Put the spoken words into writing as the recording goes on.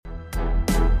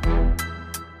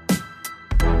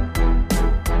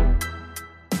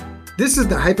This is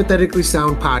the Hypothetically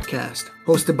Sound podcast,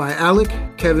 hosted by Alec,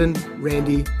 Kevin,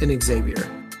 Randy, and Xavier,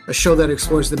 a show that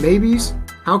explores the maybes,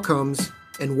 how comes,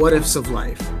 and what ifs of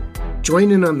life.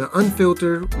 Join in on the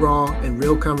unfiltered, raw, and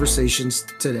real conversations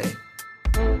today.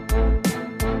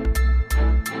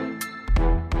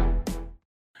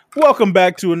 Welcome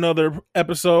back to another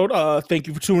episode. Thank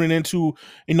you for tuning into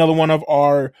another one of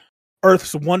our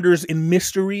Earth's Wonders and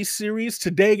Mysteries series.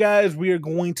 Today, guys, we are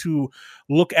going to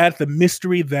look at the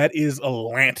mystery that is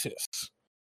Atlantis.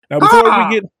 Now, before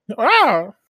we get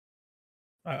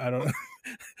I don't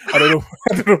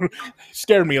know,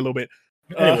 scared me a little bit.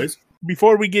 Anyways,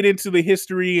 before we get into the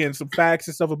history and some facts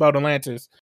and stuff about Atlantis,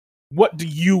 what do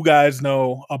you guys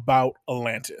know about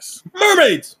Atlantis?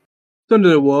 mermaids. It's under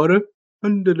the water,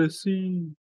 under the sea.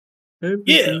 Yeah.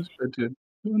 Everything's better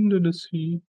under the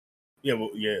sea. Yeah,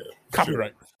 well, yeah.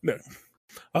 Copyright. No.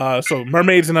 So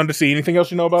mermaids and undersea. Anything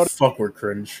else you know about it? Fuck, we're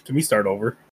cringe. Can we start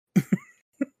over?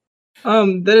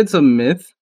 That it's a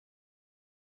myth.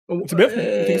 It's a myth?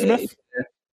 You think it's a myth?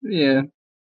 Yeah.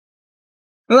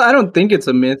 Well, I don't think it's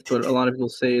a myth, but a lot of people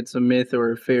say it's a myth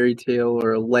or a fairy tale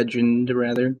or a legend,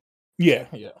 rather. Yeah.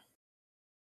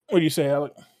 What do you say,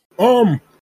 Alec?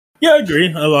 Yeah, I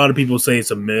agree. A lot of people say it's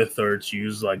a myth or it's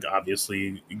used, like,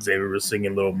 obviously, Xavier was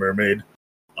singing Little Mermaid,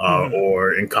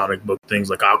 or in comic book things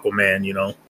like Aquaman, you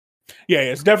know? Yeah,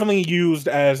 it's definitely used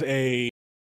as a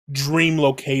dream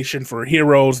location for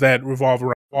heroes that revolve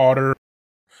around water,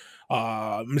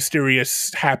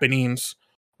 mysterious happenings.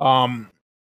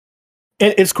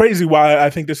 It's crazy why I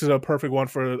think this is a perfect one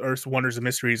for Earth's Wonders and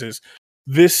Mysteries is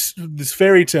this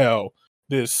fairy tale,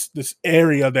 this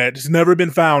area that has never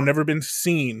been found, never been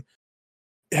seen,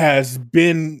 has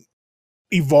been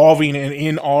evolving and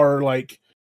in our like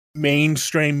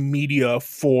mainstream media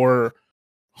for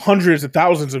hundreds of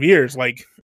thousands of years. Like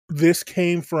this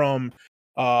came from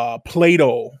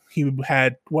Plato. He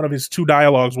had one of his two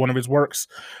dialogues, one of his works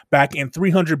back in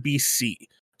 300 BC.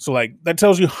 So like that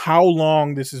tells you how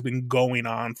long this has been going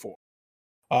on for.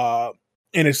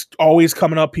 And it's always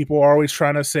coming up. People are always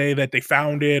trying to say that they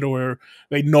found it or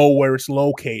they know where it's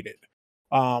located.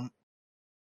 And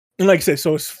like I said,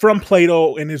 so it's from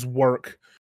Plato in his work.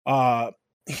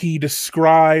 He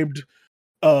described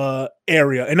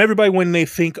area, and everybody when they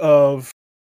think of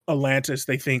Atlantis,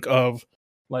 they think of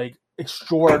like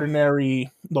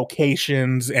extraordinary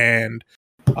locations and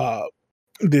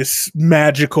this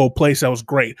magical place that was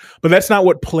great. But that's not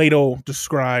what Plato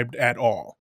described at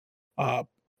all.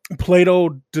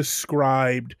 Plato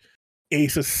described a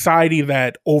society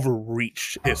that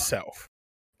overreached itself.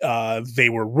 They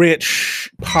were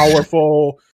rich,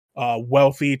 powerful,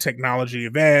 wealthy, technology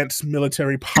advanced,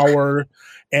 military power,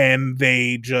 and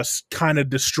they just kind of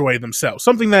destroy themselves.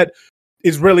 Something that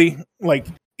is really like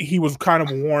he was kind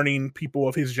of warning people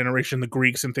of his generation, the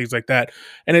Greeks and things like that.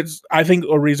 And it's, I think,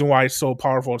 a reason why it's so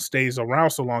powerful and stays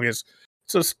around so long is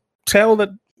it's a tale that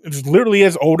it's literally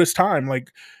as old as time.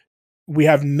 Like we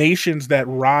have nations that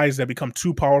rise, that become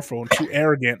too powerful and too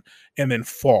arrogant, and then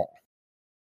fall.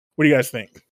 What do you guys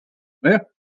think? Yeah.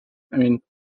 I mean,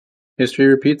 history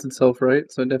repeats itself,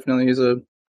 right? So it definitely is a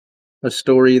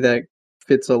story that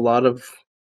fits a lot of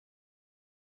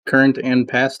current and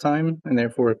past time, and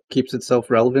therefore keeps itself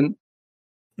relevant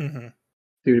due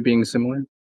to being similar.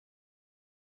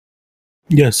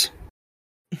 Yes,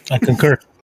 I concur.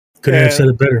 Couldn't have said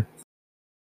it better.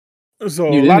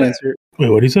 So You a lot didn't of answer it. Wait,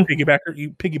 what did he say?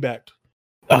 you piggybacked.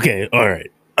 Okay, all right.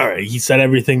 He said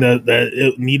everything that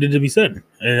it needed to be said,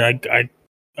 and I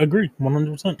agree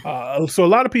 100%. So a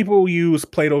lot of people use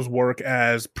Plato's work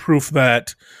as proof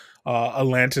that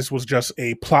Atlantis was just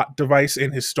a plot device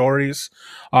in his stories,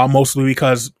 mostly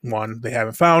because, one, they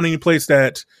haven't found any place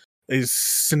that is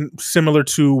similar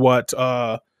to what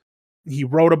he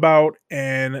wrote about,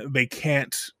 and they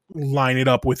can't line it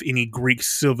up with any Greek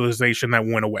civilization that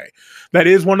went away. That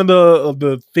is one of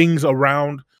the things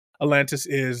around Atlantis,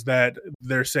 is that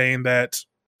they're saying that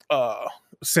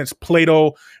since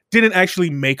Plato didn't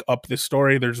actually make up this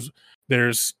story,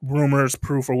 there's rumors,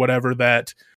 proof, or whatever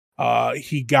that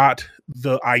he got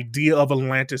the idea of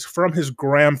Atlantis from his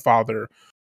grandfather,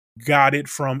 got it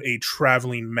from a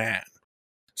traveling man.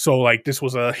 So like this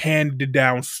was a handed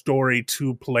down story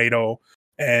to Plato,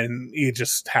 and it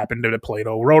just happened that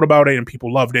Plato wrote about it and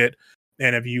people loved it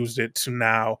and have used it to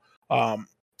now.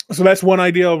 So that's one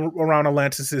idea around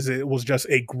Atlantis, is it was just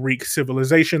a Greek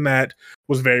civilization that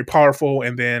was very powerful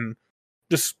and then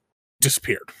just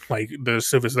disappeared. Like the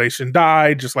civilization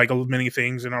died, just like many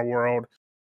things in our world.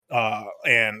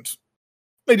 And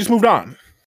they just moved on.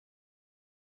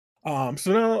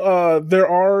 So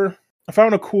now I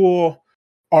found a cool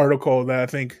article that I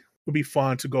think would be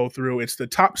fun to go through. It's the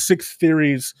top 6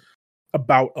 theories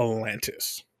about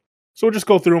Atlantis. So we'll just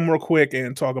go through them real quick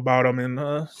and talk about them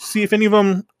and see if any of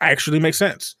them actually make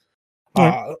sense.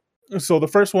 So the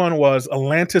first one was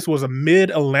Atlantis was a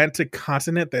mid-Atlantic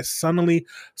continent that suddenly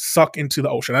sucked into the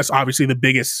ocean. That's obviously the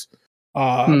biggest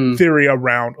theory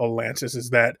around Atlantis, is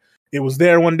that it was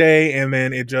there one day and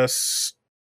then it just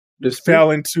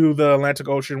fell into the Atlantic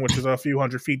Ocean, which is a few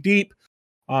hundred feet deep.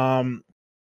 One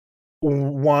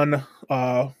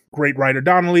great writer,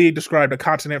 Donnelly, described a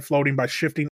continent floating by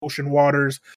shifting ocean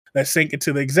waters that sank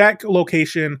into the exact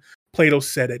location Plato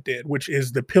said it did, which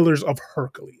is the Pillars of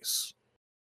Hercules.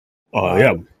 Oh,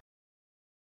 yeah.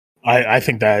 I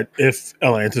think that if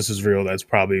Atlantis is real, that's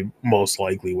probably most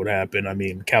likely what happened. I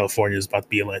mean, California is about to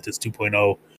be Atlantis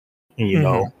 2.0, you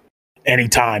know,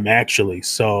 anytime, actually.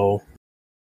 So,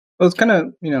 well, it's kind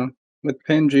of, with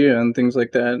Pangea and things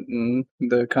like that, and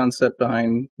the concept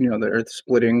behind, the Earth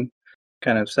splitting,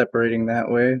 kind of separating that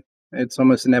way. It's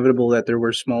almost inevitable that there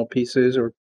were small pieces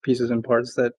or pieces and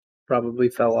parts that probably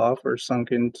fell off or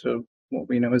sunk into what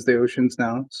we know as the oceans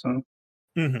now. So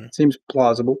it seems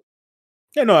plausible.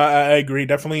 Yeah, no, I agree.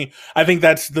 Definitely. I think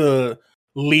that's the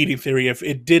leading theory. If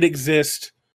it did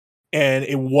exist and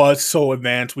it was so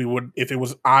advanced, if it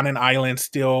was on an island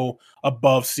still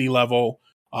above sea level,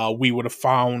 we would have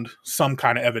found some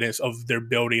kind of evidence of their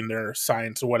building, their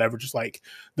science or whatever, just like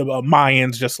the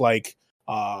Mayans, just like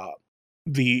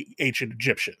the ancient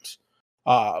Egyptians.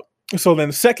 So then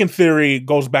the second theory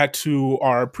goes back to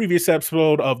our previous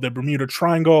episode of the Bermuda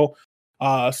Triangle.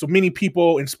 So many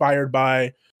people inspired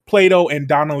by Plato and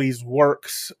Donnelly's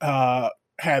works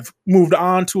have moved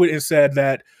on to it and said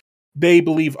that they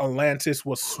believe Atlantis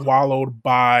was swallowed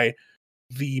by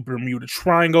the Bermuda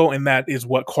Triangle, and that is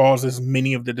what causes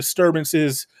many of the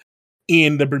disturbances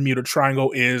in the Bermuda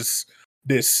Triangle. Is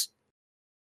this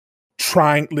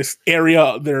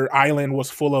area, their island was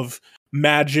full of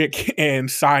magic and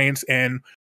science, and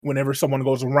whenever someone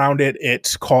goes around it,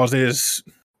 it causes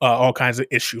all kinds of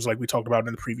issues, like we talked about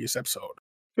in the previous episode.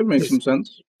 Could make some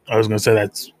sense. I was going to say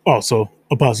that's also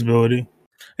a possibility.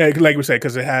 Yeah, like we say,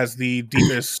 because it has the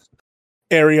deepest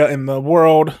area in the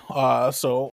world,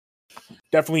 so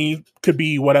definitely could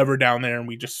be whatever down there, and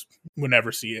we just would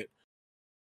never see it.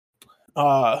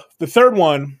 The third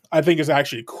one, I think, is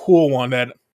actually a cool one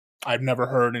that I've never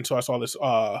heard until I saw this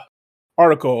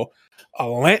article.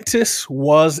 Atlantis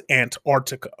was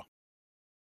Antarctica.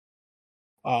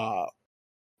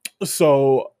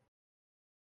 So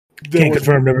can't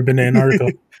confirm, never been to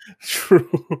Antarctica.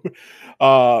 True.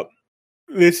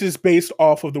 This is based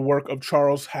off of the work of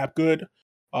Charles Hapgood.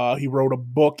 He wrote a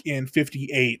book in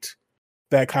 1958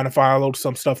 that kind of followed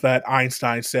some stuff that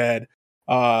Einstein said.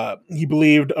 He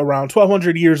believed around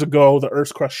 1,200 years ago, the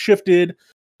Earth's crust shifted,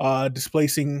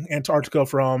 displacing Antarctica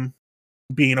from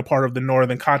being a part of the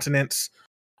northern continents.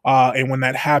 And when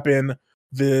that happened,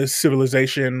 the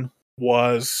civilization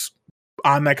was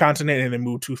on that continent and then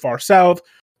moved too far south,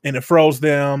 and it froze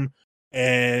them,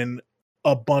 and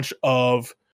a bunch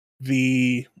of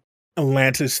the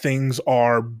Atlantis things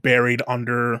are buried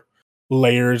under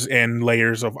layers and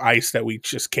layers of ice that we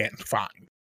just can't find.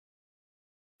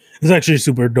 It's actually a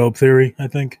super dope theory, I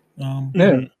think.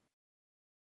 Yeah.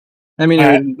 I mean,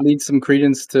 it would lead some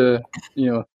credence to,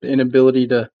 the inability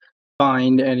to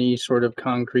find any sort of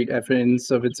concrete evidence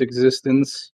of its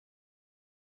existence.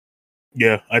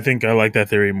 Yeah, I think I like that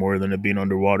theory more than it being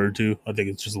underwater, too. I think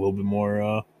it's just a little bit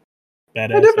more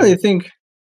badass. I definitely think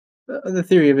the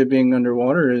theory of it being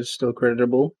underwater is still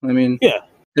creditable. I mean, yeah,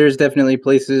 there's definitely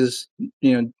places,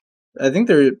 I think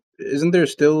there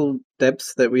still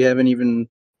depths that we haven't even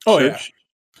searched.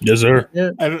 Yeah. Yes, sir.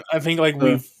 Yeah. I think like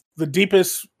the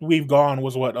deepest we've gone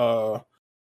was what or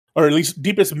at least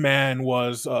deepest man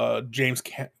was James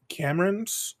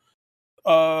Cameron's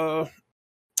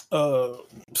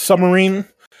submarine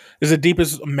is the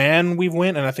deepest man we've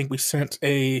went, and I think we sent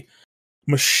a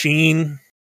machine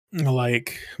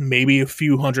like maybe a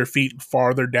few hundred feet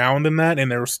farther down than that, and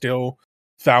there were still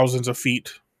thousands of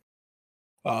feet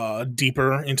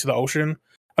deeper into the ocean.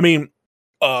 I mean,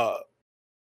 I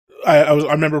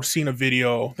remember seeing a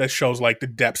video that shows like the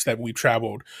depths that we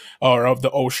traveled or of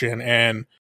the ocean, and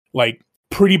like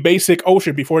pretty basic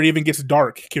ocean before it even gets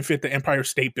dark can fit the Empire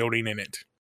State Building in it.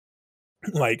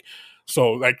 Like,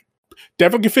 so like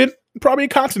definitely can fit probably a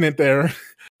continent there.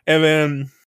 And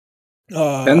then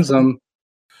and some,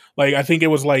 like I think it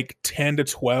was like 10 to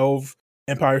 12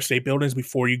 Empire State Buildings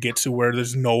before you get to where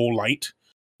there's no light,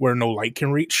 where no light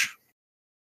can reach.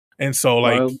 And so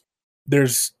like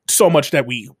there's so much that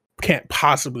we can't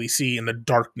possibly see in the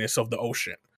darkness of the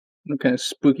ocean. What kind of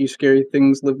spooky, scary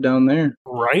things live down there?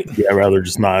 Right? Yeah, I'd rather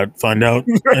just not find out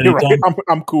Right. anytime.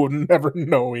 I'm cool never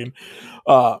knowing.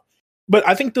 But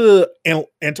I think the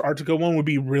Antarctica one would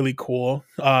be really cool.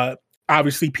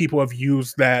 Obviously, people have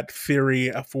used that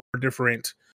theory for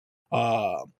different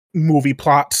movie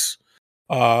plots.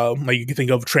 Like you can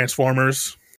think of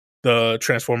Transformers, the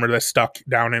Transformer that's stuck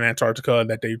down in Antarctica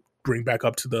that they bring back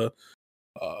up to the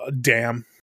dam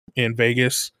in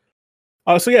Vegas.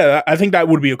 So yeah, I think that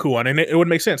would be a cool one, and it would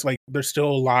make sense. Like, there's still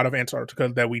a lot of Antarctica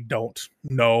that we don't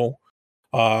know,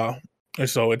 and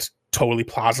so it's totally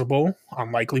plausible,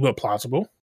 unlikely but plausible.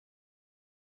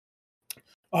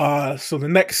 So the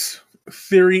next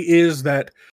theory is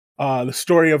that the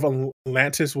story of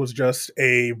Atlantis was just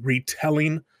a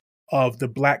retelling of the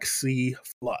Black Sea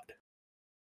flood.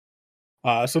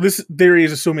 So this theory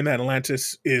is assuming that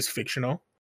Atlantis is fictional,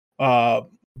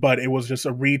 but it was just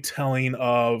a retelling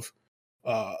of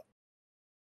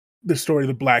the story of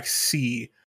the Black Sea.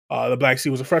 The Black Sea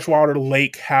was a freshwater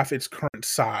lake, half its current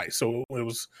size, so it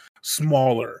was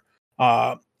smaller.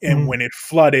 And when it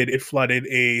flooded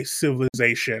a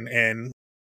civilization, and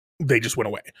they just went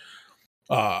away.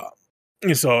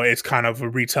 And so it's kind of a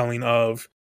retelling of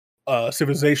a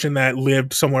civilization that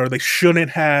lived somewhere they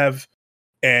shouldn't have,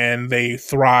 and they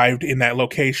thrived in that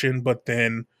location, but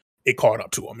then it caught up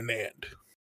to them in the end.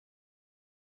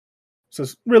 So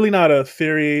it's really not a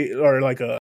theory or like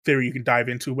a theory you can dive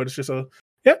into, but it's just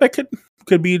that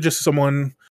could be just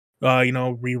someone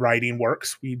rewriting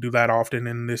works. We do that often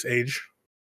in this age.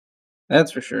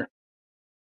 That's for sure.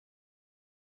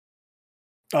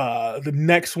 The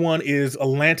next one is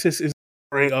Atlantis is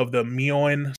the story of the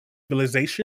Minoan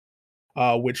civilization,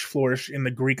 which flourished in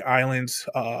the Greek islands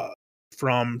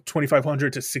from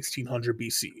 2500 to 1600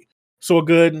 BC. So a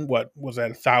good, what was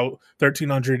that,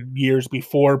 1300 years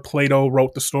before Plato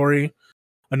wrote the story.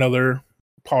 Another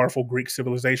powerful Greek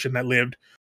civilization that lived.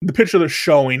 The picture they're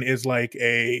showing is like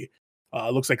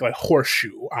looks like a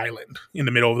horseshoe island in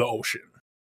the middle of the ocean.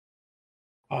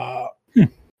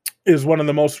 Is one of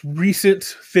the most recent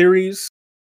theories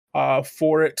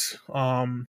for it.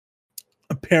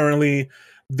 Apparently,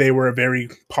 they were a very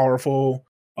powerful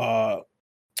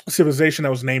civilization that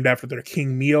was named after their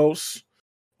king Mios.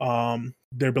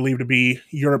 They're believed to be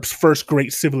Europe's first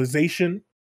great civilization.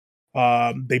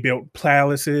 They built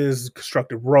palaces,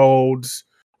 constructed roads,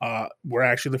 were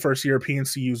actually the first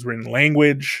Europeans to use written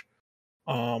language.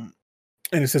 And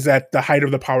it says at the height of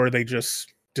the power, they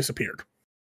just disappeared,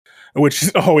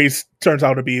 which always turns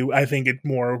out to be, I think it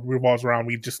more revolves around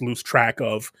we just lose track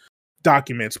of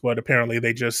documents, but apparently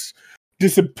they just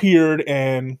disappeared,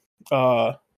 and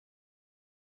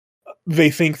they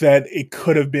think that it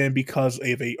could have been because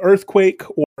of a earthquake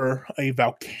or a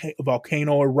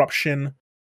volcano eruption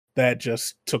that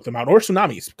just took them out, or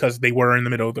tsunamis, because they were in the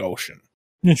middle of the ocean.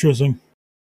 Interesting.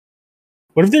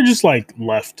 What if they're just like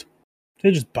left?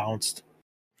 They just bounced.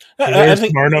 They're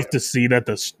smart enough to see that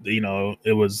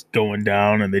it was going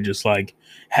down, and they just like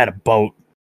had a boat,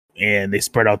 and they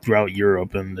spread out throughout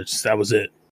Europe, and that was it.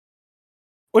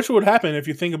 Which would happen if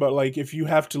you think about, like, if you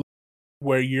have to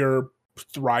where you're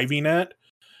thriving at,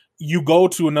 you go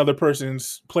to another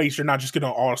person's place, you're not just going to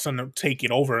all of a sudden take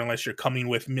it over unless you're coming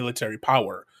with military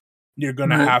power. You're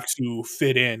going to have to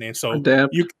fit in, and so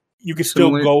adapt, you can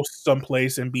still go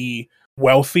someplace and be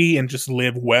wealthy and just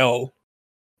live well,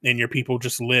 and your people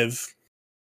just live.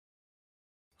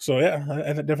 So yeah,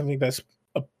 I definitely think that's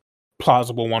a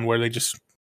plausible one where they just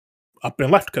up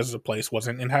and left because the place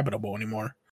wasn't inhabitable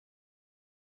anymore.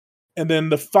 And then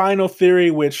the final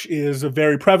theory, which is a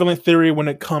very prevalent theory when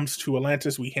it comes to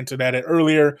Atlantis, we hinted at it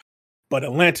earlier, but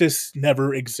Atlantis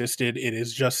never existed. It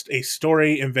is just a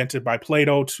story invented by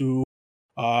Plato to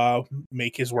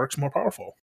make his works more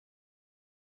powerful.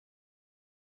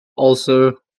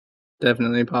 Also,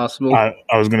 definitely possible. I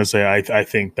was going to say, I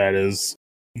think that is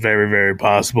very, very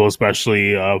possible,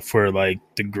 especially for like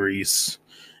the Greece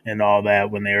and all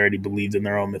that, when they already believed in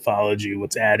their own mythology.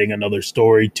 What's adding another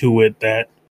story to it that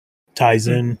ties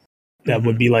in, that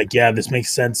would be like, yeah, this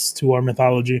makes sense to our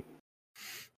mythology.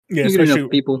 Yeah, you especially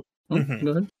enough people. Go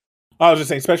ahead. I was just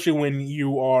saying, especially when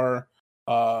you are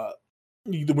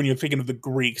when you're thinking of the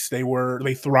Greeks, they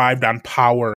thrived on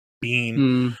power,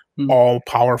 being all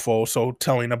powerful. So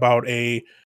telling about a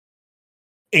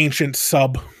ancient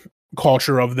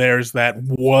subculture of theirs that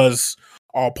was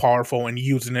all powerful and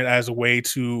using it as a way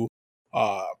to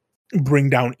bring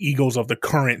down egos of the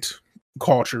current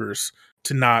cultures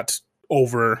to not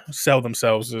oversell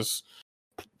themselves is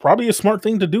probably a smart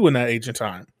thing to do in that ancient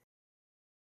time.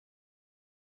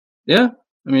 Yeah,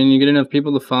 I mean, you get enough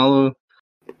people to follow,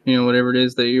 whatever it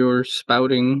is that you're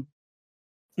spouting.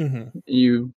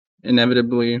 You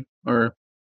inevitably or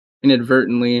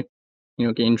inadvertently,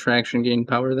 gain traction, gain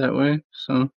power that way.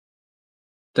 So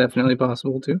definitely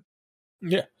possible too.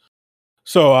 Yeah.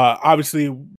 So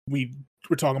obviously we're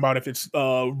talking about if it's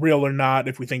real or not,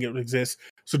 if we think it exists.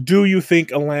 So do you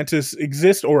think Atlantis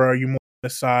exists, or are you more on the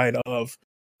side of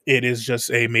it is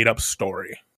just a made up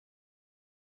story?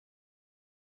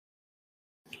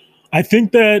 I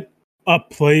think that a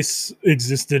place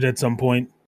existed at some point,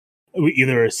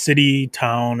 either a city,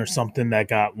 town, or something that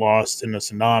got lost in a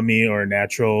tsunami or a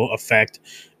natural effect,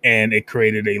 and it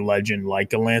created a legend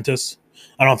like Atlantis.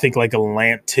 I don't think like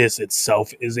Atlantis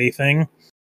itself is a thing,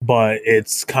 but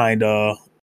it's kind of,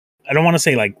 I don't want to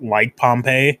say like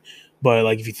Pompeii, but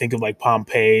like if you think of like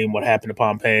Pompeii and what happened to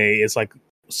Pompeii, it's like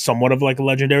somewhat of like a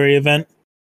legendary event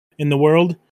in the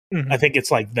world. Mm-hmm. I think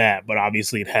it's like that, but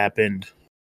obviously it happened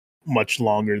much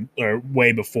longer or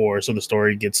way before, so the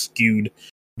story gets skewed,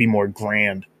 be more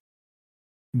grand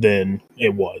than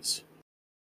it was.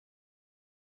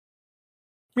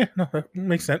 Yeah, no, that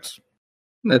makes sense.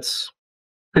 That's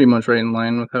pretty much right in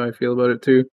line with how I feel about it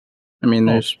too. I mean,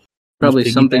 there's probably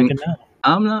Who's something. piggybacking now?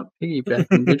 I'm not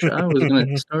piggybacking, bitch. I was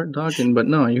gonna start talking, but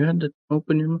no, you had to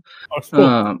open your mouth. Oh,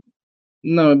 cool.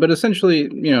 No, but essentially,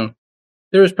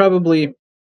 there was probably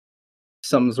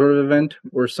some sort of event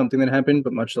or something that happened,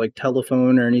 but much like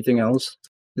telephone or anything else,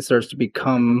 it starts to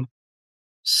become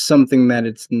something that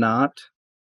it's not,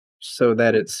 so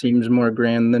that it seems more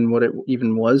grand than what it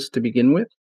even was to begin with.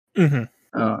 Mm-hmm.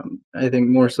 I think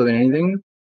more so than anything,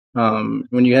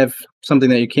 when you have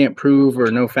something that you can't prove or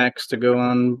no facts to go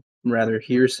on, rather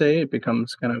hearsay, it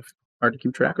becomes kind of hard to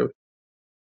keep track of.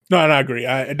 No, and I agree.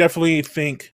 I definitely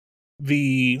think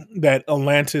that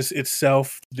Atlantis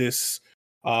itself, this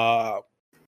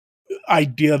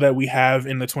idea that we have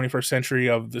in the 21st century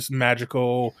of this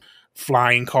magical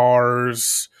flying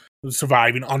cars,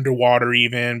 surviving underwater,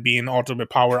 even being ultimate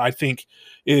power, I think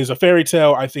is a fairy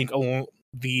tale. I think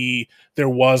there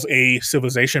was a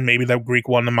civilization, maybe the Greek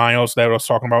one, the Mayas that I was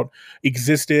talking about,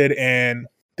 existed, and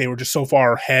they were just so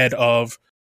far ahead of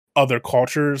other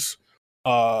cultures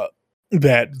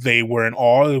that they were in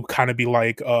awe. It would kind of be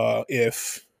like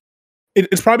if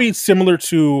it's probably similar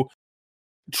to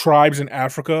tribes in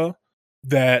Africa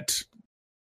that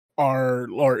are,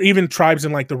 or even tribes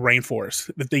in like the rainforest,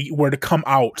 that they were to come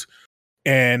out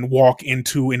and walk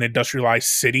into an industrialized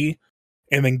city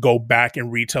and then go back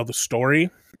and retell the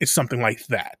story. It's something like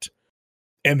that.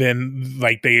 And then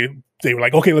like they were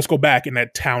like, okay, let's go back, and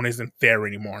that town isn't there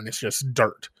anymore, and it's just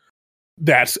dirt.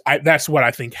 That's what I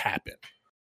think happened.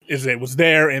 Is it was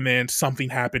there, and then something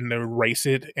happened to erase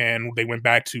it, and they went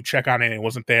back to check on it, and it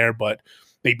wasn't there, but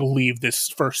they believe this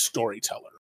first storyteller.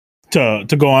 To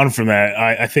go on from that,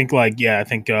 I think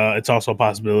it's also a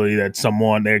possibility that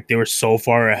someone they were so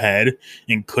far ahead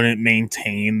and couldn't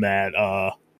maintain that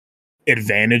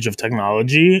advantage of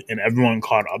technology, and everyone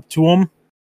caught up to them.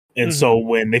 And so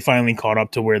when they finally caught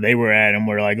up to where they were at, and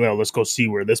we're like, well, let's go see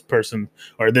where this person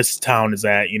or this town is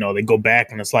at, they go back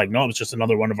and it's like, no, it's just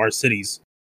another one of our cities.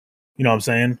 You know what I'm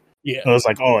saying? Yeah. So it's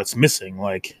like, oh, it's missing.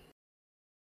 Like,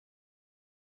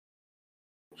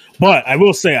 but I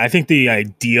will say, I think the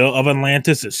idea of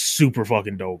Atlantis is super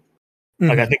fucking dope.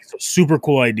 Like, I think it's a super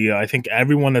cool idea. I think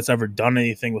everyone that's ever done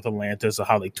anything with Atlantis, or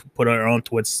how they put their own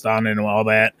twists on it and all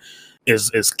that,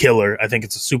 is killer. I think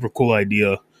it's a super cool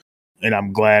idea, and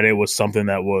I'm glad it was something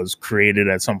that was created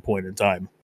at some point in time.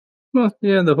 Well,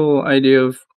 yeah, the whole idea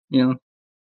of,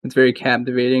 it's very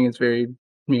captivating. It's very,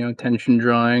 attention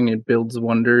drawing. It builds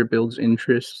wonder, it builds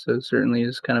interest. So it certainly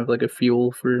is kind of like a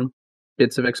fuel for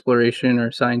bits of exploration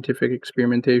or scientific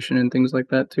experimentation and things like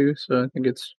that too. So I think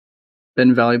it's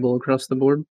been valuable across the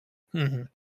board.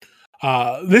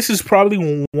 This is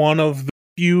probably one of the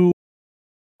few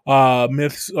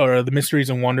myths or the mysteries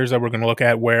and wonders that we're going to look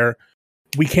at where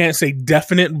we can't say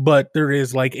definite, but there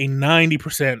is like a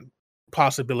 90%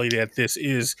 possibility that this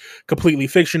is completely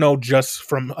fictional, just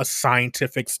from a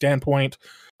scientific standpoint.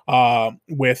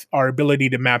 With our ability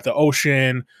to map the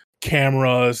ocean,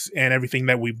 cameras, and everything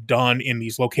that we've done in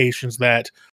these locations that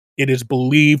it is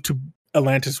believed to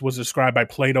Atlantis was described by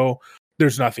Plato,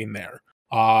 there's nothing there.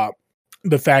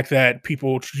 The fact that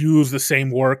people use the same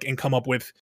work and come up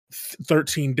with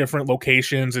 13 different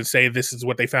locations and say this is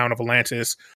what they found of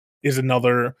Atlantis is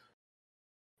another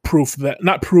proof that,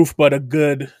 not proof, but a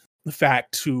good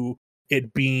fact to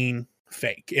it being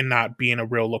fake and not being a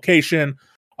real location.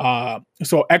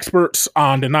 So experts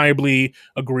undeniably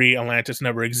agree Atlantis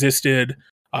never existed.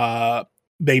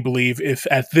 They believe if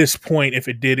at this point, if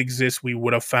it did exist, we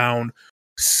would have found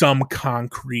some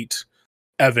concrete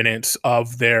evidence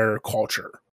of their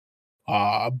culture,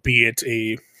 be it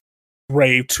a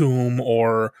grave tomb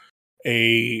or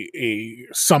a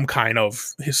some kind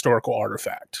of historical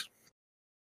artifact.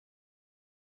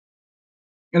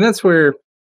 And that's where,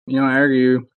 I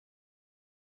argue,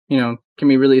 can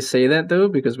we really say that though?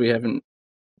 Because we haven't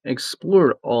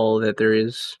explored all that there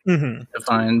is Mm-hmm. to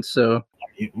find. So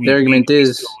We- the argument we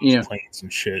is, still lose planes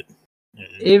and shit.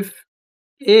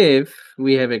 if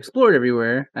we have explored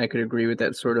everywhere, I could agree with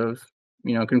that sort of,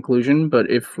 conclusion.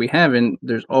 But if we haven't,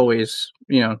 there's always,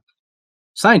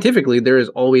 scientifically, there is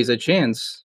always a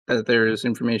chance that there is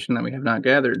information that we have not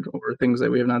gathered or things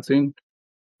that we have not seen.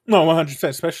 No, 100%,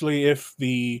 especially if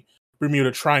the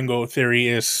Bermuda Triangle theory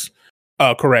is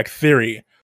a correct theory.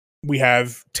 We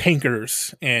have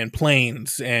tankers and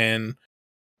planes and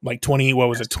like 20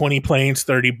 planes,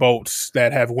 30 boats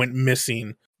that have went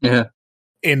missing Yeah.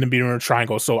 in the Bermuda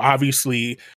Triangle. So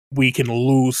obviously we can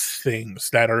lose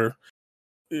things that are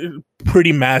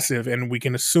pretty massive, and we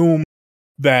can assume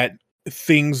that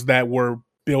things that were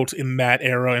built in that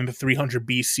era in the 300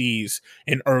 BCs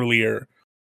and earlier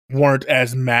weren't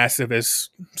as massive as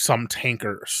some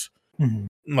tankers. Mhm.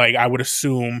 Like, I would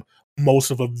assume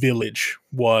most of a village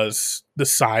was the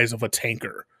size of a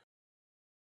tanker,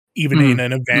 even in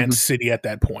an advanced city at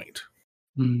that point.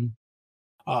 Mhm.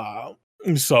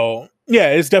 So yeah,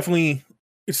 it's definitely,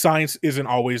 science isn't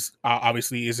always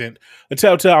obviously isn't a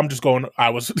telltale. I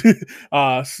was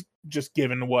just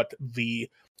given what the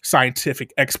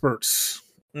scientific experts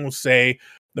will say,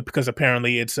 because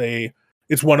apparently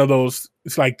it's one of those,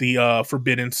 it's like the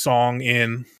forbidden song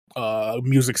in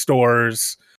music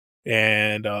stores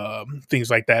and things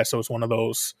like that. So it's one of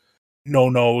those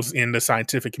no-nos in the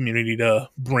scientific community to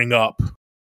bring up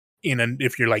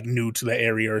if you're like new to the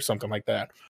area or something like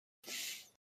that.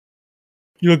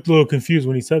 You looked a little confused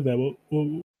when he said that.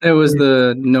 What That was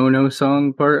the no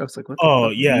song part. I was like, what the oh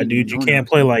fuck yeah, do you mean dude, you no-no can't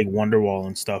play song? like Wonderwall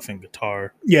and stuff in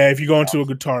guitar. Yeah, if you go into a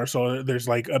guitar, so there's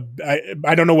like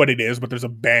I don't know what it is, but there's a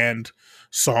band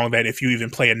song that if you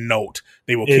even play a note,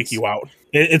 they will kick you out.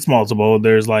 It's multiple.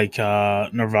 There's like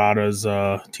Nirvana's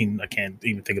Teen. I can't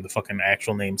even think of the fucking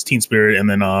actual names. Teen Spirit, and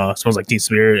then Smells Like Teen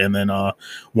Spirit, and then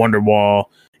Wonderwall.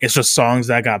 It's just songs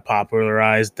that got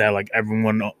popularized that like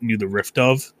everyone knew the riff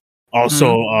of.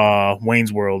 Also,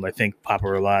 Wayne's World, I think,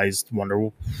 popularized one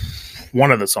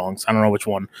of the songs. I don't know which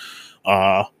one.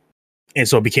 And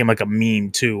so it became like a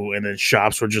meme too. And then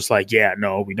shops were just like, yeah,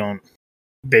 no, we don't.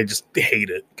 They just hate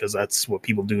it because that's what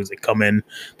people do is they come in,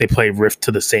 they play riff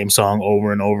to the same song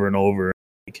over and over and over.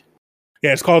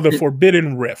 Yeah, it's called the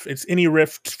forbidden riff. It's any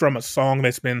riff from a song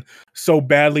that's been so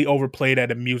badly overplayed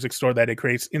at a music store that it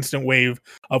creates instant wave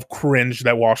of cringe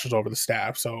that washes over the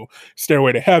staff. So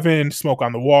Stairway to Heaven, Smoke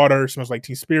on the Water, Smells Like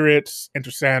Teen Spirit,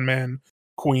 Enter Sandman,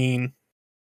 Queen.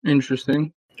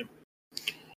 Interesting.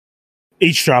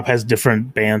 Each shop has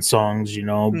different band songs,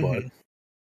 but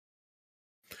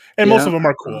and most of them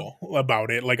are cool about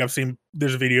it. Like I've seen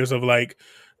there's videos of like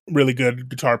really good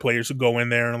guitar players who go in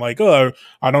there and like, oh,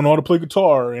 I don't know how to play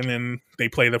guitar, and then they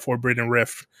play the forbidden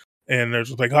riff, and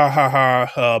there's like, ha ha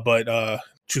ha, but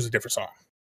choose a different song.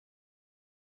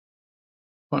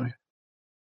 Funny.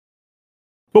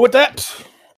 But with that,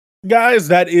 guys,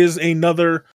 that is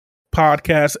another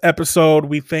podcast episode.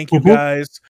 We thank you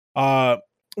guys.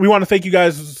 We want to thank you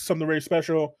guys. Something very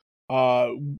special.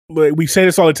 We say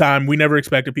this all the time. We never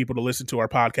expected people to listen to our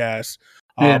podcast.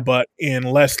 But in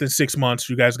less than 6 months,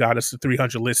 you guys got us to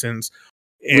 300 listens.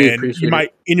 And you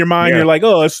might, in your mind, you're like,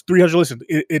 oh, it's 300 listens.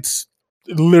 It's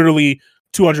literally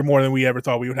 200 more than we ever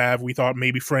thought we would have. We thought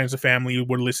maybe friends and family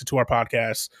would listen to our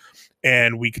podcast.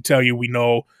 And we could tell you, we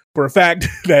know for a fact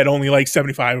that only like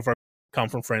 75 of our come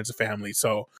from friends and family.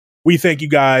 So we thank you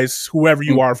guys, whoever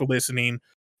you are, for listening.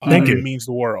 Thank you. It means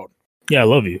the world. Yeah, I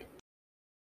love you.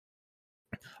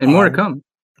 And more to come.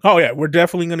 Oh yeah, we're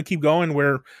definitely going to keep going.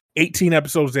 We're 18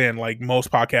 episodes in. Like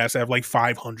most podcasts have like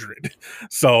 500,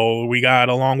 so we got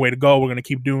a long way to go. We're going to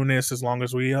keep doing this as long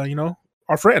as we,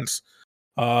 are friends.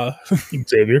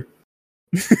 Xavier,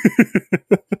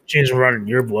 change running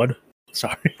your blood.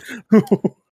 Sorry.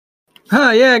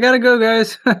 Yeah, I gotta go,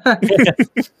 guys.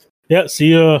 Yeah, see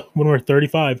you when we're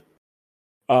 35.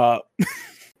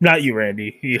 Not you,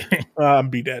 Randy. I'm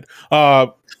be dead.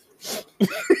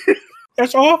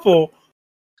 That's awful.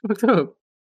 What's up?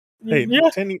 Hey, yeah.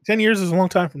 10 years is a long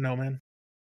time from now, man.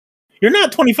 You're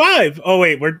not 25. Oh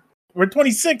wait, we're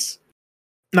 26.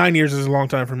 9 years is a long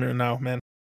time from now, man.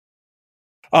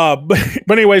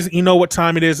 But anyways, you know what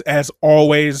time it is, as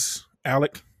always,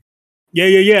 Alec.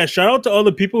 Yeah. Shout out to all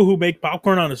the people who make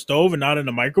popcorn on a stove and not in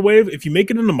a microwave. If you make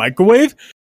it in the microwave,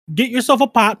 get yourself a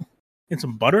pot and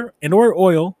some butter and or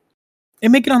oil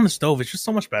and make it on the stove. It's just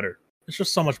so much better.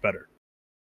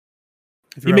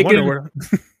 If you make it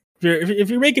if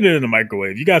you're making it in a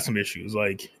microwave, you got some issues.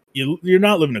 Like you're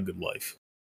not living a good life.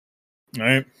 All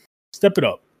right, step it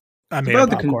up. I made about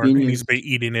the popcorn and convenience. he's been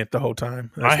eating it the whole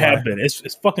time. I have been.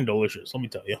 It's fucking delicious. Let me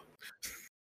tell you.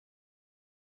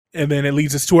 And then it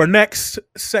leads us to our next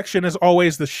section, as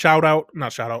always, the shout out.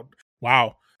 Not shout out.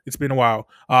 Wow, it's been a while.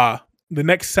 The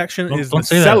next section is the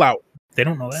sellout. They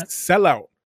don't know that. Sellout.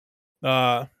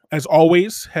 As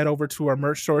always, head over to our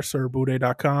merch store,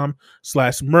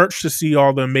 sirbude.com/merch to see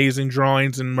all the amazing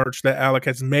drawings and merch that Alec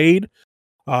has made.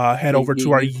 Head over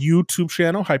to our YouTube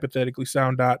channel,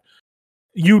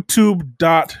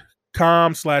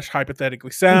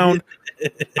 youtube.com/hypotheticallysound.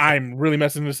 I'm really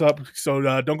messing this up,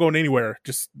 so don't go anywhere.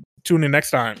 Just tune in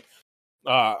next time.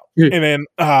 And then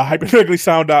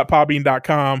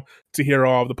hypotheticallysound.podbean.com to hear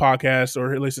all of the podcasts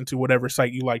or listen to whatever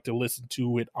site you like to listen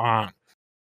to it on.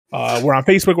 We're on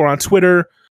Facebook, we're on Twitter.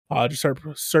 Just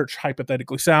search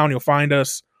Hypothetically Sound. You'll find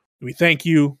us. We thank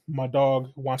you. My dog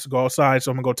wants to go outside,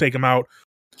 so I'm gonna go take him out.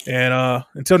 And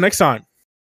until next time.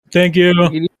 Thank you.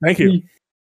 Thank you.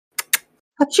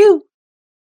 Achoo.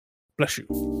 Bless you.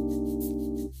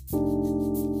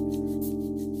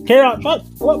 Kara,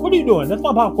 what are you doing? That's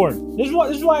not popcorn. This is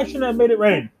why I shouldn't have made it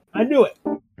rain. I knew it.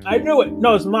 No,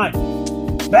 it's mine.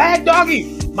 Bad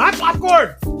doggy. My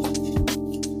popcorn.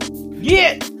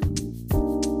 Get.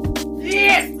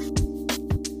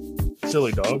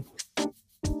 Silly dog.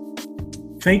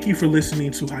 Thank you for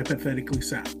listening to Hypothetically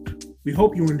Sound. We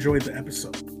hope you enjoyed the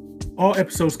episode. All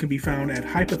episodes can be found at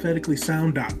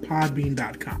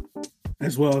hypotheticallysound.podbean.com,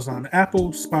 as well as on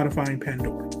Apple, Spotify, and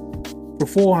Pandora. For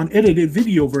full unedited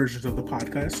video versions of the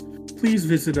podcast, please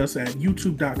visit us at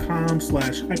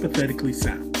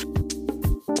youtube.com/hypotheticallysound.